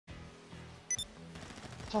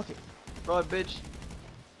talking. Run, bitch.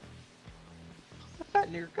 Fat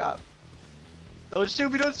nigger cop. Don't shoot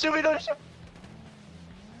me, don't shoot me, don't shoot me.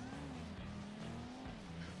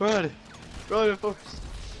 Run. Run, Forrest.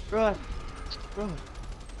 Run. Run.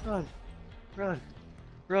 Run. Run.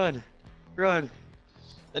 Run. Run.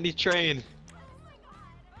 I need train.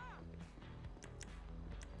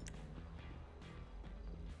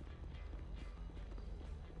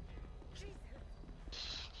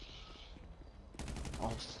 Oh,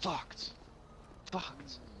 fucked.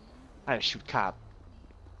 Fucked. I had to shoot cop.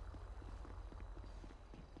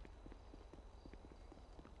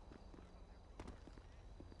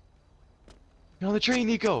 You're on the train,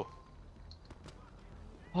 Nico!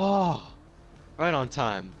 Oh, right on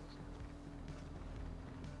time.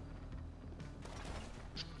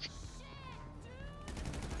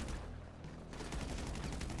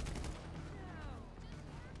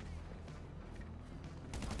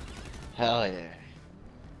 Hell yeah.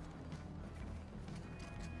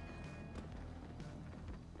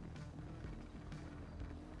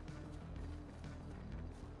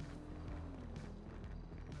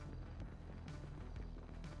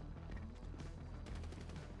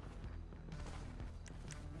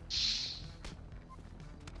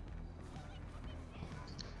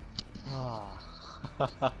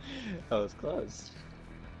 Ah, that was close.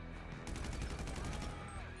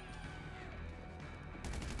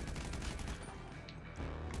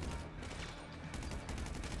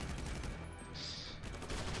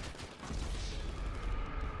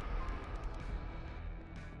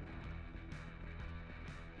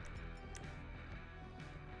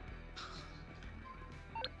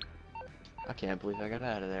 I can't believe I got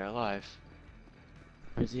out of there alive.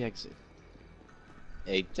 Where's the exit?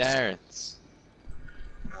 Hey, Terrence.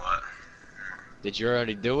 What? Did you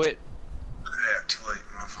already do it? Yeah, too late,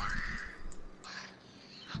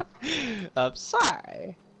 motherfucker. I'm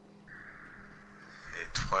sorry.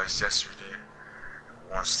 Hit twice yesterday.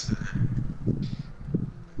 Once today.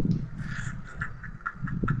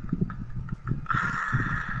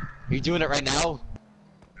 Are you doing it right now?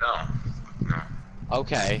 No. No.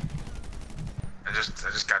 Okay. I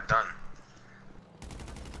just got done.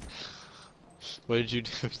 What did you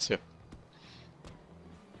do to?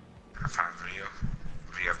 I found a video.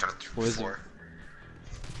 I've done it What is it? before.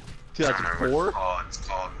 I don't remember what 2004? it's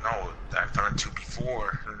called. No, I've done it too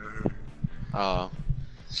before. Oh.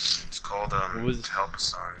 It's called What was... To Help a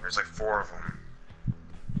Son. There's like 4 of them.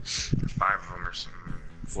 5 of them or something.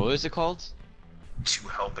 What was it called? To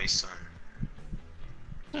Help a Son.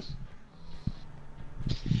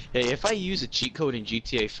 Hey, if I use a cheat code in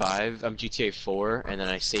GTA 5, GTA 4, and then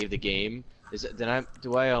I save the game, is it, then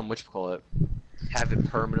whatchamacallit, have it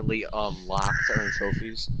permanently locked to earn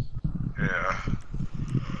trophies? Yeah.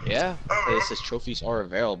 Yeah. Hey, it says trophies are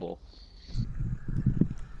available.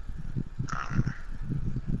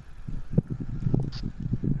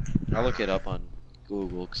 I'll look it up on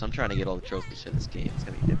Google because I'm trying to get all the trophies for this game. It's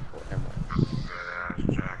gonna be difficult. Never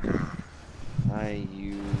mind. I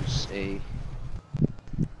use a.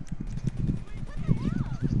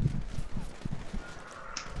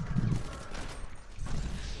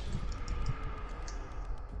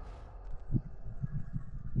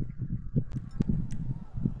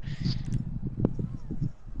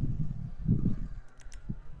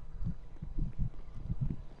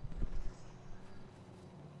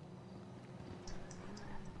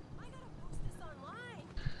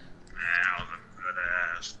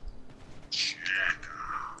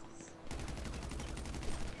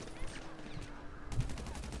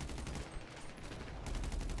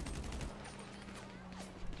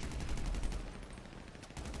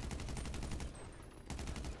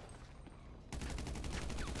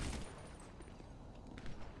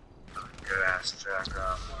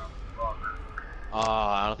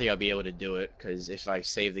 I don't think I'll be able to do it because if I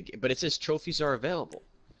save the game, but it says trophies are available.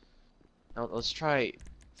 Now let's try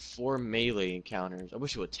 4 melee encounters. I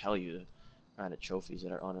wish it would tell you the kind of trophies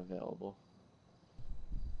that are unavailable.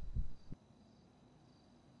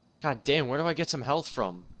 God damn, where do I get some health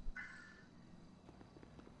from?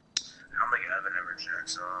 I don't think Evan ever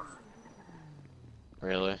jacks off.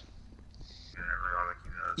 Really? Yeah, I really don't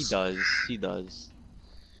think he He does. does. He does.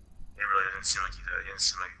 It really doesn't seem like he does. It doesn't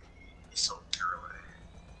seem like he's so girly.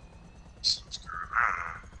 He seems girly. I don't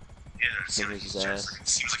know. It doesn't seem like Fingers he's his just like, it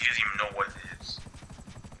seems like he doesn't even know what it is.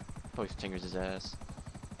 Probably fingers his ass.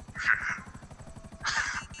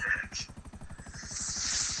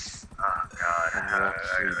 Oh god. I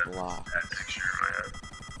got Block. that picture in my head.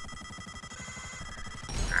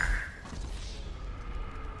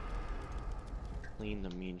 Clean the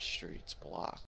mean streets block.